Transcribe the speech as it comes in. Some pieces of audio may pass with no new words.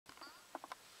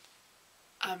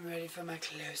I'm ready for my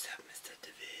close-up, Mr.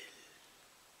 DeVille.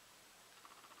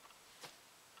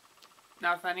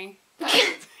 Not funny?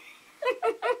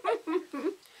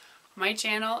 My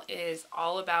channel is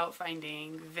all about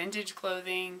finding vintage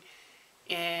clothing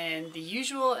in the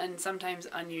usual and sometimes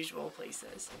unusual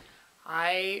places.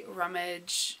 I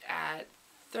rummage at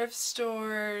thrift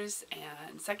stores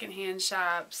and secondhand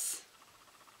shops,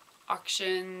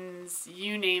 auctions,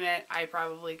 you name it. I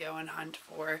probably go and hunt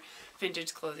for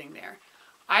vintage clothing there.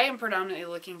 I am predominantly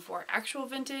looking for actual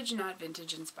vintage, not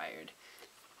vintage inspired.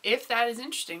 If that is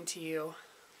interesting to you,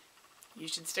 you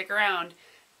should stick around.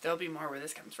 There'll be more where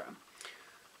this comes from.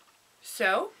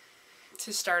 So,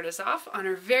 to start us off on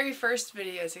our very first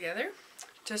video together,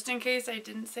 just in case I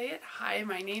didn't say it, hi,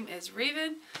 my name is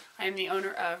Raven. I am the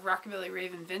owner of Rockabilly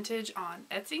Raven Vintage on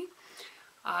Etsy.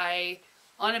 I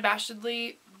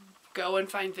unabashedly go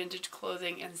and find vintage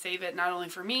clothing and save it, not only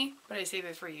for me, but I save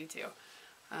it for you too.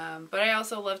 But I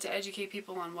also love to educate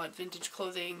people on what vintage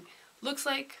clothing looks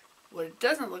like, what it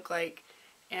doesn't look like,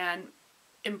 and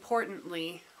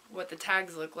importantly, what the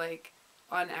tags look like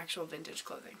on actual vintage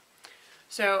clothing.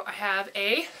 So I have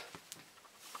a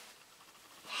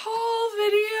haul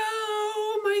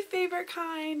video, my favorite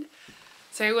kind.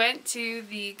 So I went to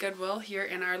the Goodwill here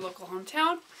in our local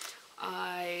hometown.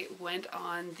 I went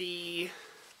on the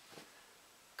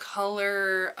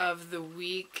color of the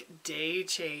week day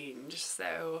change.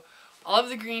 So all of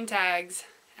the green tags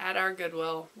at our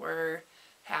Goodwill were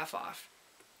half off.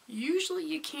 Usually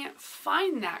you can't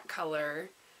find that color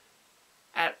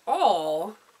at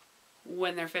all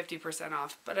when they're 50%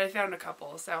 off, but I found a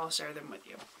couple, so I'll share them with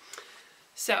you.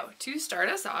 So to start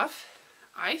us off,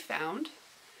 I found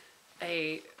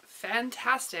a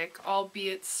fantastic,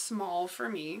 albeit small for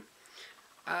me,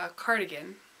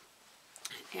 cardigan.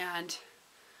 And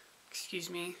excuse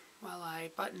me while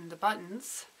I button the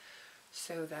buttons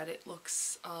so that it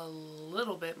looks a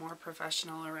little bit more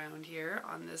professional around here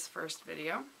on this first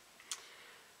video.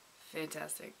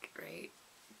 Fantastic, right?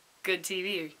 Good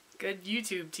TV, good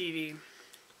YouTube TV.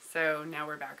 So now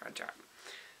we're back on track.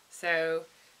 So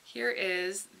here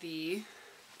is the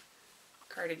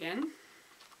cardigan.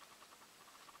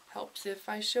 Helps if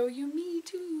I show you me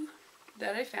too,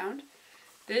 that I found.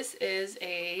 This is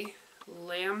a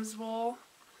lamb's wool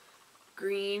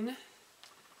green,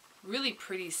 really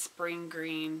pretty spring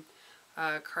green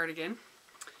cardigan.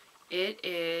 It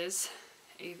is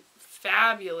a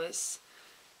fabulous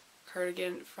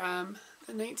cardigan from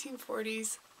the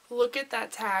 1940s. Look at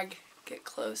that tag. Get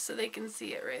close so they can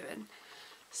see it, Raven.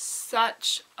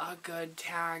 Such a good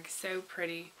tag. So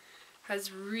pretty.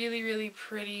 Has really, really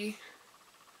pretty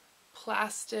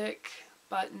plastic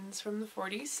buttons from the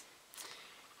 40s.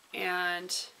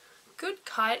 And good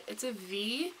cut. It's a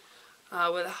V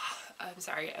with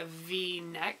a V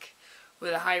neck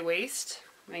with a high waist.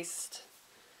 Nice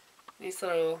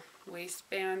little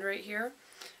waistband right here.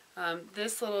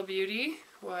 This little beauty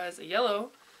was a yellow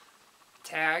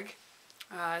tag,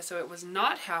 so it was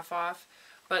not half off,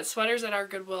 but sweaters at our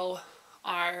Goodwill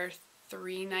are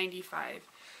 $3.95.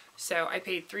 So I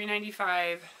paid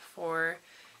 $3.95 for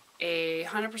a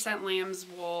 100% lamb's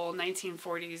wool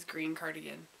 1940s green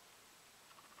cardigan.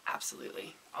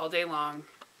 Absolutely. All day long.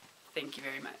 Thank you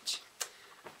very much.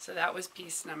 So that was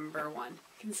piece number one.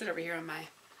 You can sit over here on my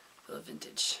little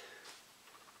vintage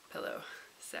pillow.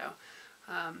 So,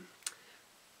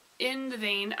 in the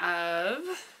vein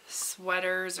of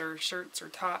sweaters or shirts or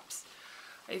tops,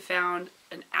 I found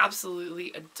an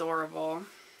absolutely adorable,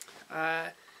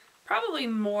 probably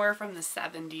more from the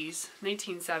 70s,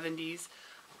 1970s,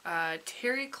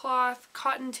 terry cloth,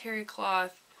 cotton terry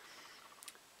cloth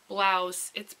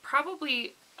blouse. It's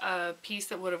probably a piece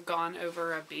that would have gone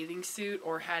over a bathing suit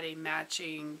or had a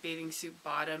matching bathing suit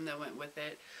bottom that went with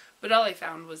it. But all I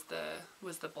found was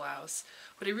the blouse.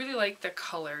 But I really like the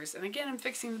colors. And again, I'm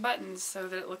fixing the buttons so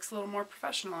that it looks a little more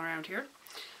professional around here.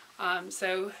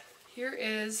 So here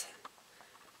is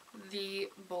the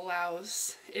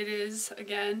blouse. It is,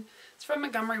 again, it's from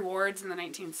Montgomery Ward's in the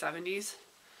 1970s.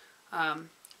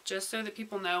 Just so that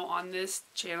people know, on this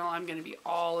channel I'm going to be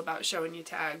all about showing you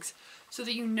tags so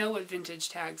that you know what vintage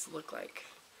tags look like.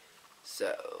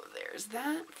 So there's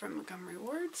that from Montgomery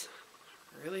Ward's.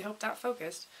 I really hope that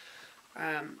focused.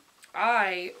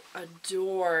 I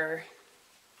adore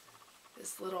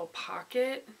this little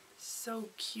pocket. So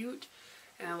cute.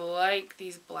 And I like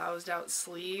these bloused out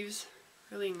sleeves.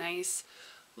 Really nice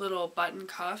little button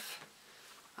cuff.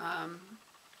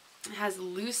 It has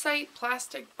lucite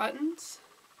plastic buttons.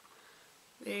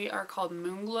 They are called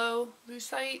Moonglow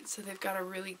lucite, so they've got a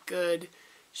really good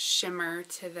shimmer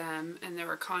to them, and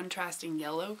they're a contrasting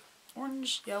yellow,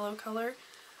 orange yellow color.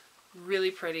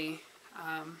 Really pretty.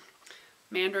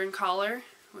 Mandarin collar,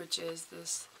 which is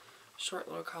this short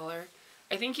little collar.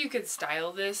 I think you could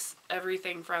style this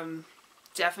everything from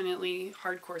definitely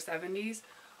hardcore 70s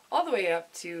all the way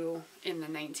up to in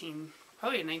the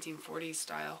probably a 1940s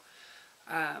style.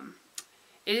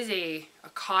 It is a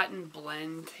cotton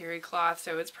blend terry cloth,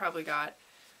 so it's probably got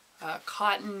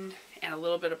cotton and a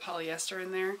little bit of polyester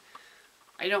in there.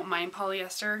 I don't mind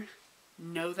polyester.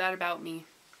 Know that about me.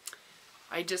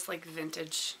 I just like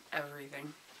vintage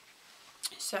everything.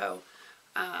 So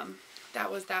that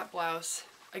was that blouse.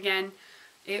 Again,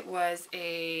 it was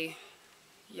a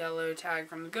yellow tag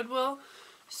from the Goodwill.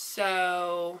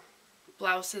 So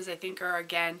blouses I think are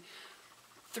again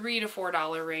 $3 to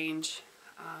 $4 range.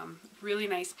 Really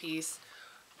nice piece.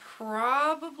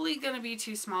 Probably going to be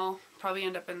too small. Probably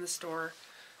end up in the store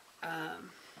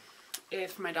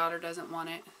if my daughter doesn't want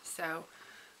it. So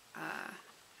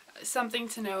something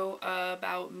to know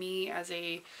about me as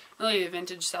not only a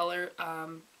vintage seller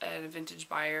and a vintage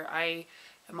buyer. I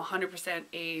am 100%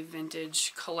 a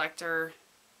vintage collector.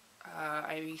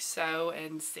 I sew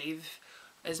and save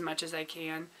as much as I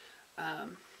can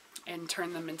and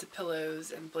turn them into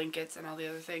pillows and blankets and all the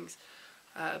other things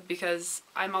because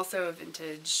I'm also a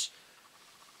vintage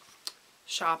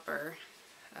shopper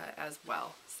as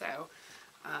well. So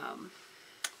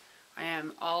I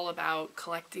am all about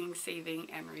collecting,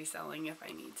 saving, and reselling if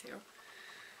I need to.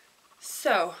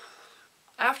 So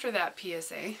after that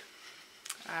PSA,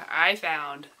 I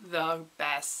found the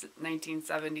best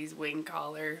 1970s wing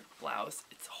collar blouse.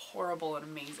 It's horrible and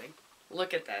amazing.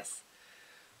 Look at this.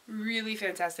 Really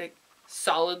fantastic,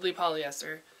 solidly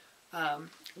polyester.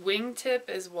 Wingtip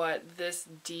is what this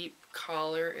deep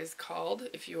collar is called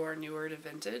if you are newer to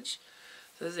vintage.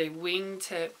 So this is a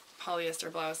wingtip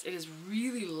polyester blouse. It is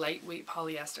really lightweight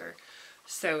polyester,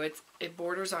 so it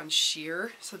borders on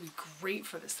sheer, so it'd be great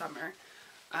for the summer.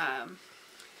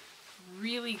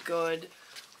 Really good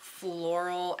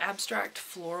floral, abstract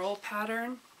floral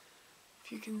pattern,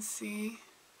 if you can see.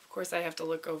 Of course I have to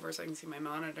look over so I can see my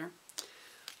monitor.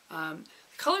 The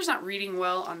color's not reading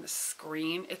well on the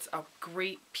screen. It's a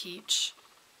great peach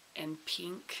and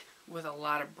pink with a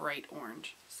lot of bright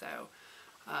orange. So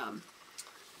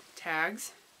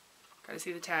tags, gotta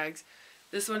see the tags.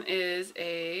 This one is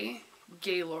a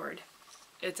Gaylord.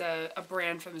 It's a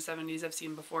brand from the 70s I've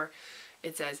seen before.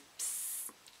 It says,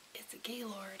 "Psst, it's a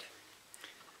Gaylord."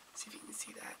 See if you can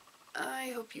see that.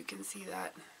 I hope you can see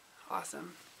that.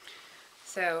 Awesome.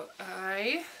 So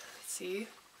let's see.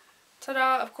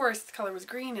 Ta-da! Of course, the color was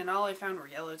green and all I found were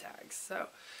yellow tags. So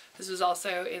this was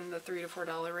also in the $3 to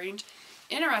 $4 range.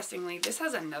 Interestingly, this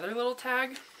has another little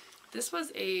tag. This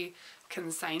was a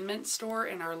consignment store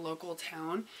in our local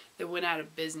town that went out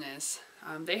of business.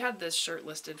 They had this shirt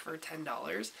listed for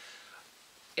 $10.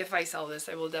 If I sell this,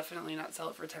 I will definitely not sell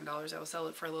it for $10. I will sell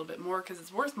it for a little bit more because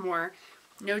it's worth more.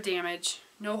 No damage,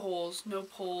 no holes, no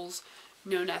pulls,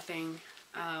 no nothing.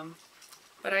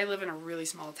 But I live in a really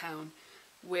small town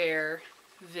where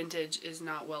vintage is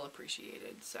not well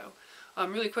appreciated. So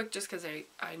really quick, just because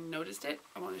I noticed it,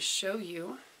 I want to show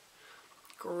you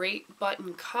great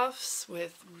button cuffs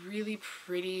with really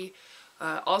pretty,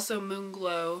 also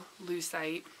Moonglow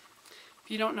lucite. If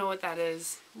you don't know what that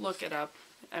is, look it up.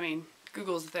 I mean,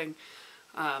 Google's the thing.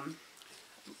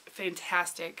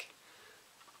 Fantastic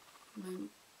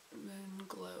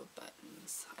Moonglow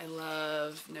buttons. I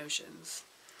love notions.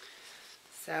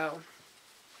 So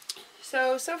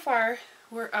far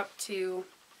we're up to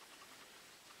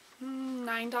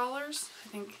 $9. I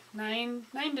think $9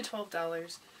 to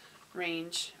 $12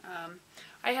 range.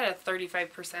 I had a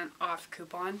 35% off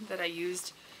coupon that I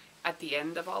used at the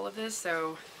end of all of this,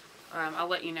 so I'll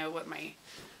let you know what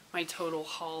my total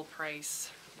haul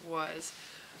price was.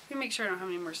 Let me make sure I don't have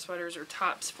any more sweaters or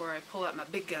tops before I pull out my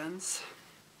big guns.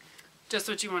 Just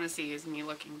what you want to see is me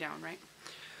looking down, right?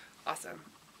 Awesome.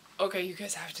 Okay, you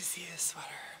guys have to see this sweater.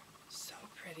 So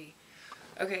pretty.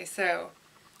 Okay, so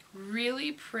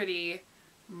really pretty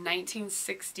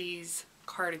 1960s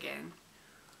cardigan.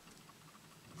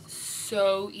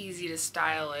 So easy to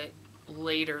style it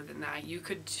later than that. You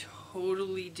could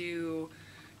totally do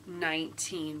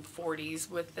 1940s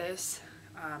with this.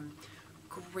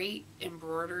 Great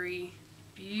embroidery,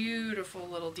 beautiful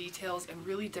little details, and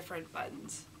really different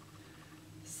buttons.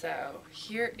 So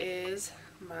here is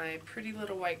my pretty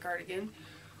little white cardigan.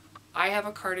 I have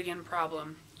a cardigan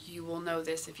problem. You will know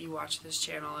this if you watch this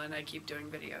channel and I keep doing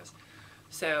videos.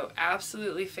 So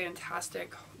absolutely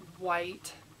fantastic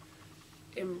white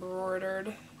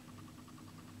embroidered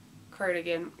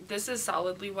cardigan. This is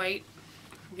solidly white.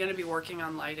 I'm going to be working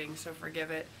on lighting, so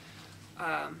forgive it.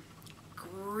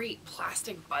 great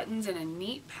plastic buttons in a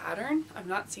neat pattern. I've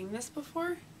not seen this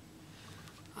before.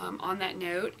 On that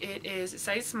note, it is a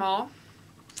size small,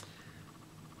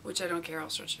 which I don't care, I'll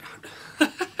stretch it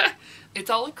out. It's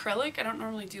all acrylic. I don't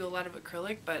normally do a lot of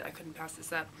acrylic, but I couldn't pass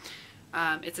this up.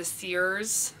 It's a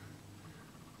Sears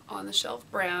on the shelf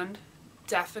brand,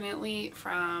 definitely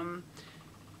from,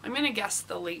 I'm going to guess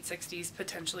the late 60s,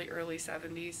 potentially early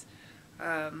 70s.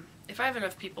 If I have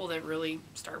enough people that really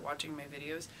start watching my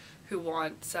videos who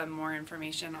want some more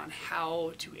information on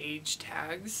how to age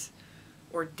tags,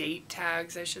 or date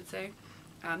tags I should say,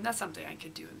 that's something I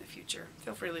could do in the future.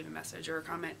 Feel free to leave a message or a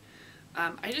comment.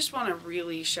 I just want to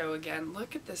really show again,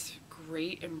 look at this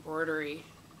great embroidery.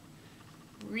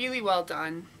 Really well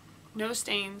done. No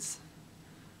stains,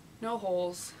 no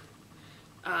holes,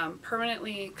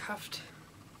 permanently cuffed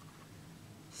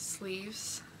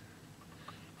sleeves.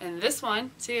 And this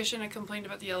one, see, I shouldn't have complained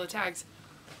about the yellow tags.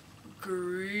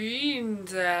 Green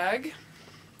tag.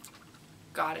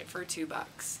 Got it for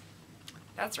 $2.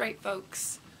 That's right,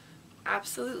 folks.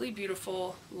 Absolutely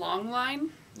beautiful. Long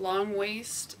line, long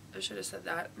waist. I should have said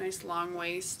that. Nice long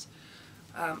waist.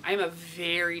 I'm a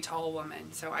very tall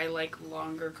woman, so I like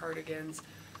longer cardigans.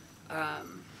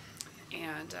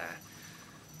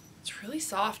 It's really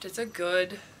soft. It's a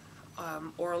good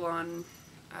Orlon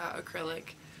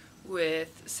acrylic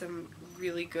with some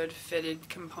really good fitted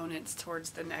components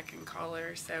towards the neck and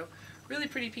collar. So really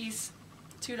pretty piece.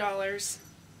 $2.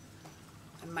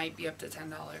 It might be up to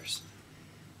 $10.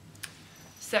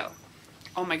 So,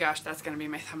 oh my gosh, that's gonna be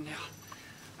my thumbnail.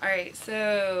 Alright,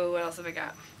 so what else have I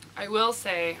got? I will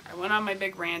say, I went on my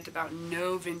big rant about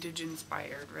no vintage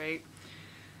inspired, right?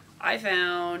 I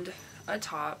found a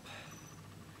top.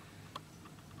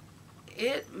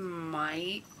 It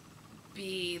might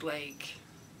be like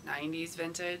 90s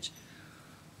vintage,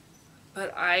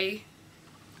 but I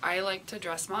like to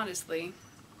dress modestly,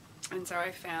 and so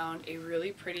I found a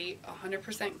really pretty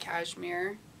 100%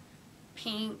 cashmere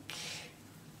pink,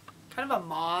 kind of a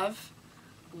mauve,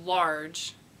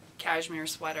 large cashmere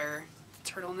sweater,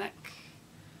 turtleneck.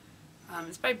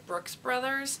 It's by Brooks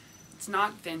Brothers. It's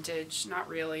not vintage, not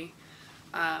really,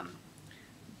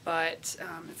 but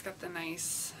it's got the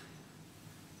nice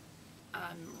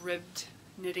ribbed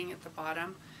knitting at the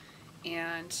bottom,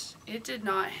 and it did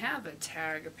not have a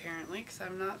tag apparently because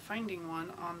I'm not finding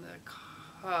one on the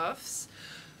cuffs,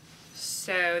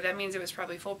 so that means it was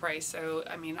probably full price. So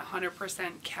I mean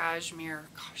 100% cashmere,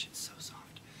 gosh, it's so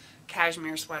soft,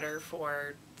 cashmere sweater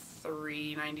for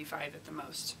 $3.95 at the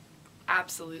most.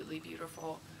 Absolutely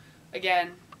beautiful.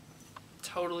 Again,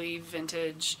 totally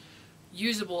vintage,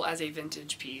 usable as a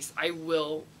vintage piece. I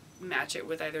will match it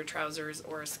with either trousers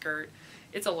or a skirt.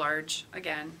 It's a large.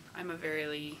 Again, I'm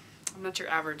not your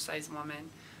average size woman.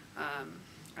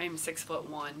 I am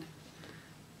 6'1",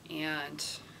 and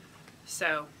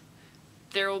so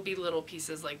there will be little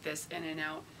pieces like this in and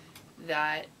out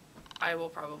that I will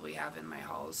probably have in my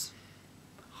hauls.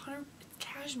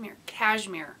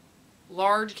 Cashmere,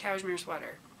 large cashmere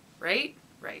sweater, right?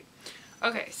 Right.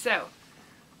 Okay, so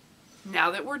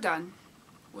now that we're done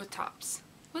with tops,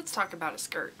 let's talk about a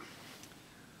skirt.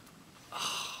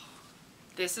 Oh,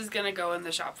 this is gonna go in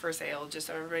the shop for sale, just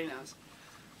so everybody knows.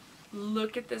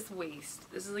 Look at this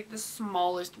waist. This is like the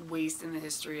smallest waist in the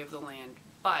history of the land,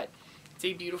 but it's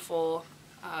a beautiful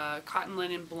cotton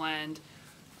linen blend,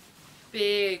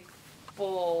 big,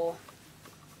 full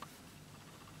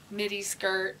midi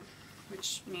skirt,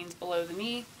 which means below the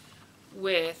knee,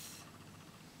 with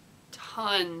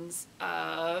tons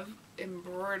of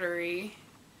embroidery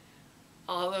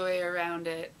all the way around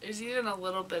it. There's even a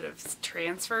little bit of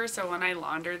transfer, so when I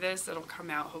launder this, it'll come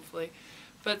out hopefully.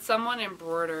 But someone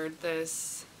embroidered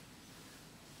this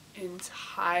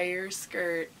entire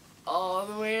skirt all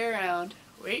the way around,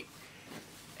 wait,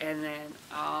 and then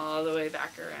all the way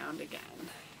back around again.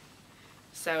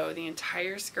 So the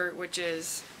entire skirt, which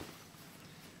is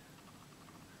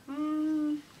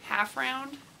half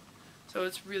round, so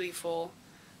it's really full.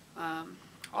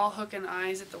 All hook and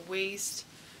eyes at the waist.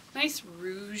 Nice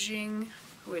rouging,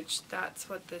 which that's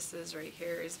what this is right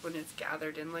here, is when it's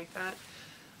gathered in like that.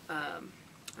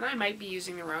 And I might be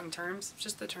using the wrong terms,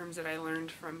 just the terms that I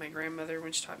learned from my grandmother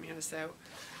when she taught me how to sew.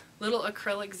 Little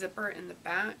acrylic zipper in the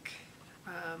back.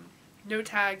 No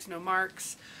tags, no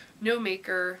marks, no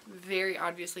maker, very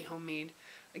obviously homemade.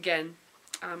 Again,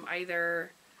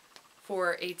 either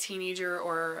for a teenager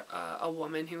or a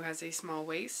woman who has a small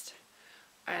waist.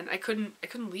 And I couldn't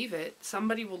leave it.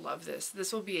 Somebody will love this.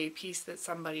 This will be a piece that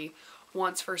somebody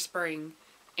wants for spring,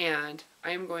 and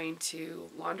I am going to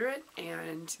launder it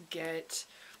and get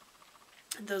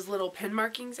those little pin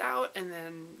markings out and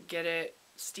then get it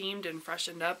steamed and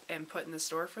freshened up and put in the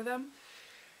store for them.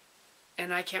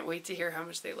 And I can't wait to hear how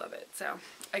much they love it. So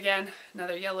again,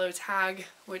 another yellow tag,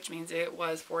 which means it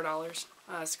was $4.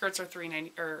 Skirts are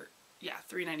 $3.90, or yeah,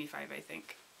 $3.95 I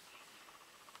think.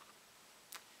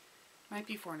 Might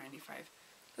be $4.95.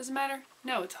 Doesn't matter.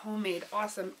 No, it's homemade.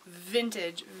 Awesome.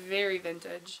 Vintage. Very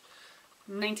vintage.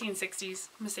 1960s.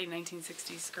 I'm going to say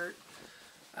 1960s skirt.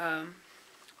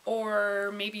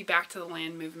 Or maybe back to the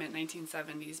land movement,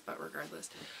 1970s, but regardless.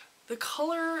 The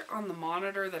color on the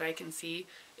monitor that I can see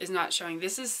is not showing.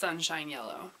 This is sunshine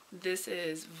yellow. This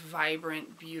is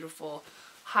vibrant, beautiful,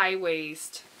 high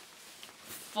waist,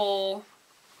 full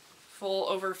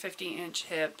over 50-inch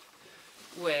hip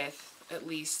with at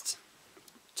least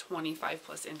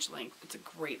 25+ inch length. It's a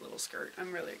great little skirt.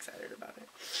 I'm really excited about it.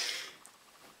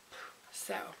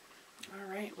 So,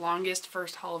 all right, longest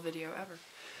first haul video ever.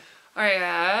 All right,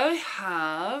 I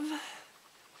have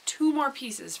 2 more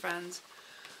pieces, friends.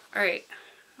 All right,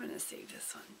 I'm gonna save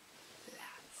this one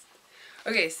last.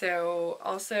 Okay, so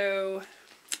also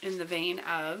in the vein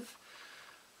of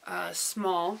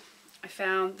small, I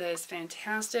found this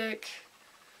fantastic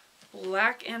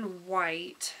black and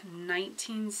white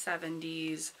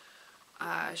 1970s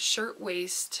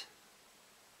shirt-waist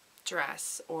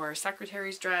dress, or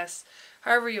secretary's dress,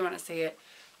 however you want to say it.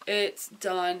 It's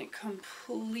done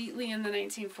completely in the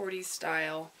 1940s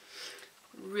style.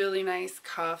 Really nice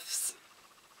cuffs.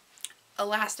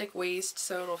 Elastic waist,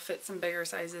 so it'll fit some bigger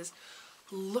sizes.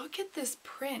 Look at this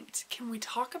print. Can we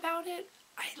talk about it?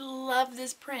 I love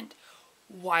this print.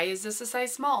 Why is this a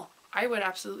size small? I would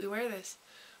absolutely wear this.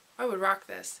 I would rock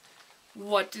this.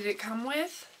 What did it come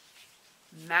with?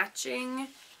 Matching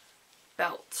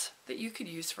belt that you could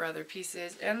use for other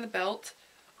pieces, and the belt,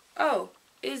 oh,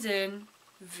 is in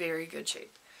very good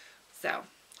shape. So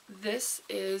this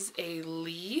is a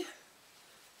Lee. It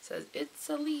says it's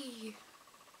a Lee.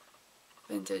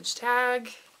 Vintage tag.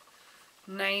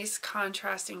 Nice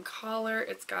contrasting collar.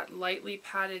 It's got lightly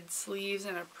padded sleeves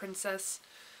and a princess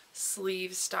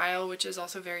sleeve style, which is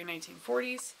also very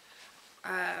 1940s.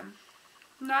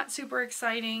 Not super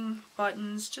exciting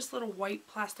buttons, just little white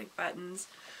plastic buttons.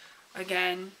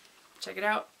 Again, check it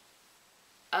out.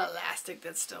 Elastic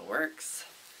that still works.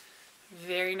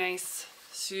 Very nice,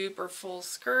 super full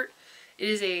skirt. It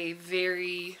is a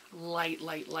very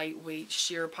lightweight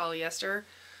sheer polyester.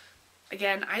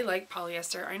 Again, I like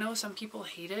polyester. I know some people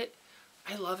hate it.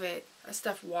 I love it. That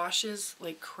stuff washes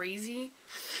like crazy,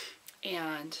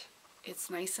 and it's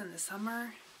nice in the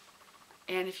summer.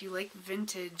 And if you like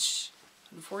vintage,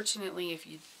 unfortunately, if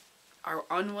you are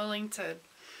unwilling to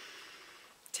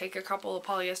take a couple of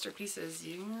polyester pieces,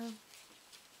 you're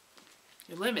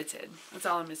limited. That's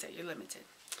all I'm going to say. You're limited.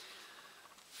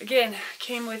 Again,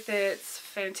 came with its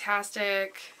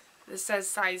fantastic, this says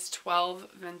size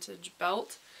 12 vintage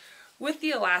belt. With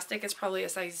the elastic, it's probably a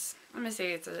size, I'm going to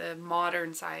say it's a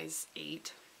modern size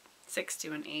 8, 6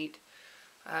 to an 8.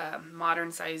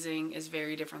 Modern sizing is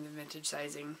very different than vintage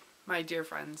sizing. My dear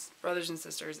friends, brothers and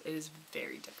sisters, it is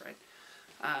very different.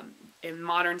 In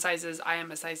modern sizes, I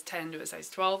am a size 10 to a size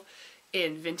 12.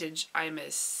 In vintage, I'm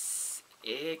a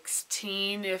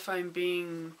 16. If I'm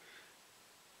being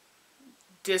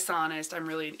dishonest, I'm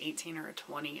really an 18 or a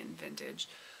 20 in vintage.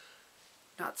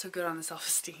 Not so good on the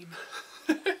self-esteem.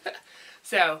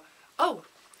 So, oh,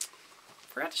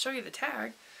 forgot to show you the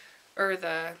tag, or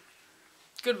the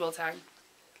Goodwill tag.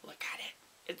 Look at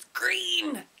it. It's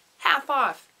green. Half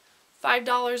off.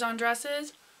 $5 on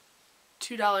dresses,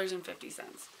 $2.50.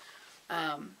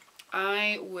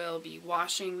 I will be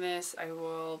washing this. I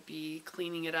will be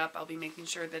cleaning it up. I'll be making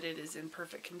sure that it is in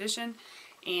perfect condition,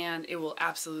 and it will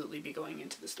absolutely be going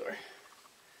into the store,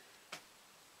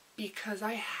 because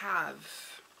I have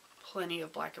plenty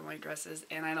of black and white dresses,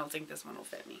 and I don't think this one will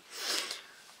fit me.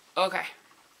 Okay.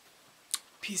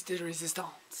 Piece de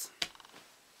resistance.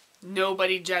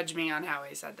 Nobody judge me on how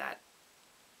I said that.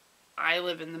 I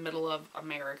live in the middle of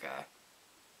America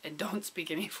and don't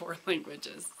speak any foreign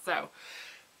languages. So,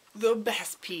 the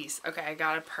best piece. Okay, I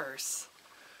got a purse.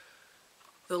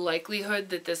 The likelihood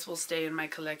that this will stay in my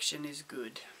collection is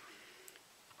good.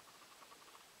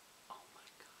 Oh my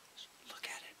gosh. Look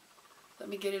at it. Let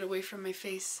me get it away from my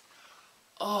face.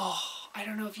 Oh, I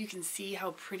don't know if you can see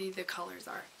how pretty the colors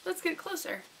are. Let's get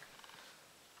closer.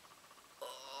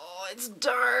 Oh, it's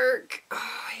dark.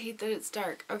 Oh, I hate that it's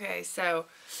dark. Okay, so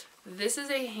this is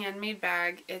a handmade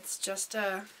bag. It's just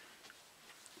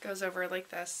goes over like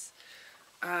this.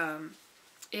 It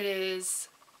is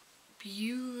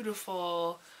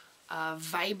beautiful,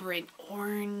 vibrant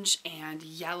orange and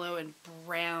yellow and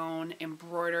brown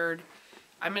embroidered.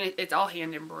 It's all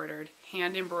hand embroidered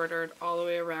all the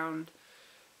way around.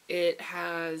 It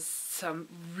has some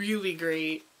really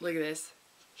great, look at this,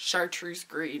 chartreuse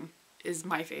green is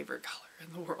my favorite color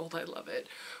in the world. I love it.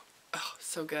 Oh,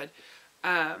 so good.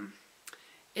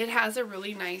 It has a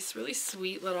really nice, really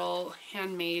sweet little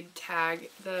handmade tag.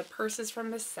 The purse is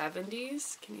from the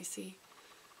 70s. Can you see?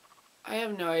 I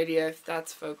have no idea if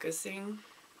that's focusing.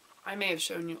 I may have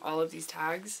shown you all of these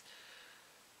tags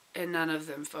and none of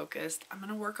them focused. I'm going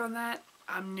to work on that.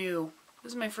 I'm new.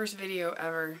 This is my first video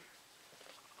ever.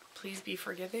 Please be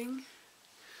forgiving.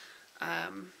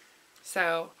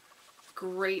 So,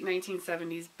 great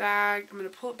 1970s bag. I'm going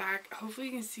to pull it back. Hopefully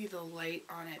you can see the light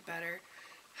on it better.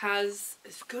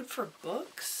 It's good for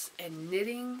books and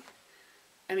knitting.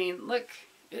 I mean, look,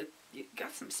 you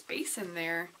got some space in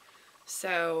there.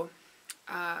 So,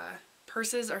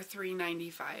 purses are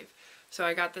 $3.95. So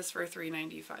I got this for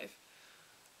 $3.95.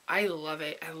 I love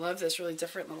it. I love this really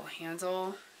different little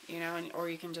handle, you know, or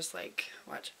you can just like,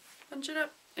 watch, punch it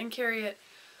up and carry it.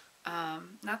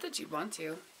 Not that you'd want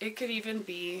to. It could even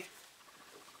be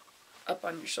up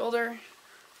on your shoulder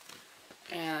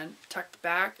and tucked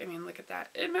back. I mean, look at that.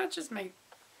 It matches my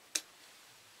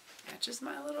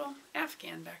little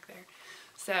Afghan back there.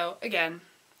 So again,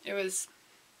 it was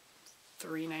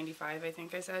 $3.95, I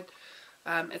think I said.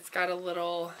 It's got a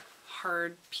little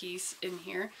hard piece in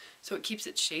here, so it keeps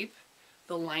its shape.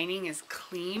 The lining is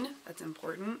clean. That's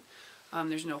important.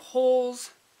 There's no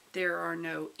holes. There are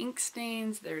no ink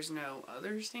stains. There's no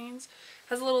other stains.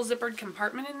 Has a little zippered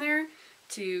compartment in there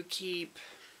to keep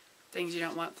things you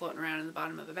don't want floating around in the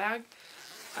bottom of the bag.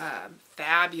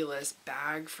 Fabulous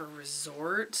bag for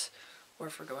resort or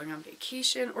for going on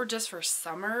vacation or just for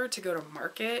summer to go to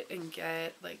market and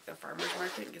get like the farmer's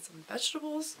market and get some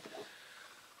vegetables.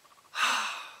 $4.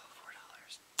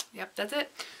 Yep, that's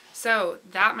it. So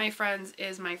that, my friends,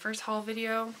 is my first haul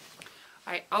video.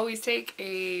 I always take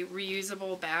a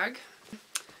reusable bag.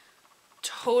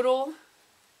 Total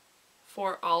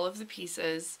for all of the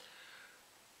pieces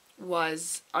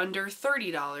was under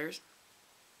 $30.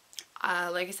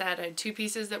 Like I said, I had 2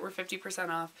 pieces that were 50%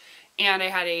 off, and I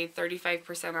had a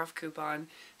 35% off coupon.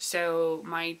 So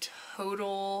my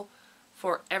total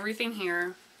for everything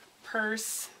here,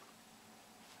 purse,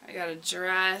 I got a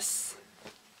dress,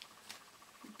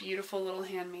 beautiful little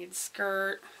handmade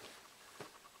skirt,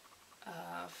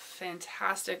 a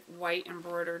fantastic white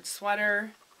embroidered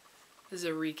sweater. This is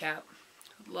a recap.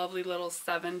 Lovely little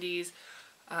 70s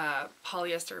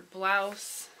polyester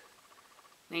blouse,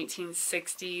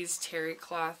 1960s terry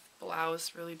cloth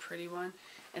blouse, really pretty one,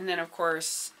 and then of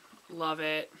course, love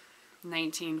it,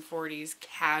 1940s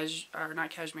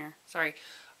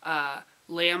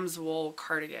lamb's wool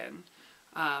cardigan.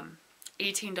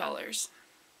 $18.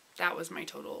 That was my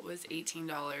total. It was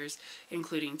 $18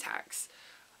 including tax.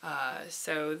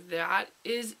 So that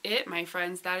is it, my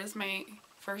friends. That is my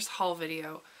first haul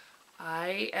video.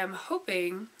 I am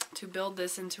hoping to build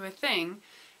this into a thing,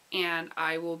 and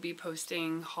I will be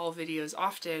posting haul videos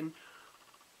often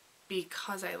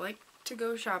because I like to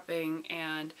go shopping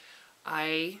and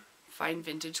I find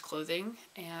vintage clothing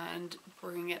and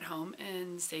bring it home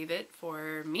and save it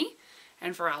for me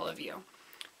and for all of you.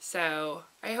 So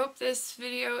I hope this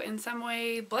video in some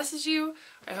way blesses you.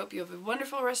 I hope you have a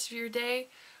wonderful rest of your day.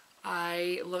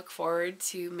 I look forward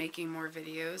to making more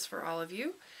videos for all of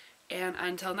you. And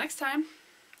until next time,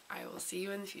 I will see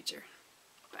you in the future.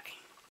 Bye.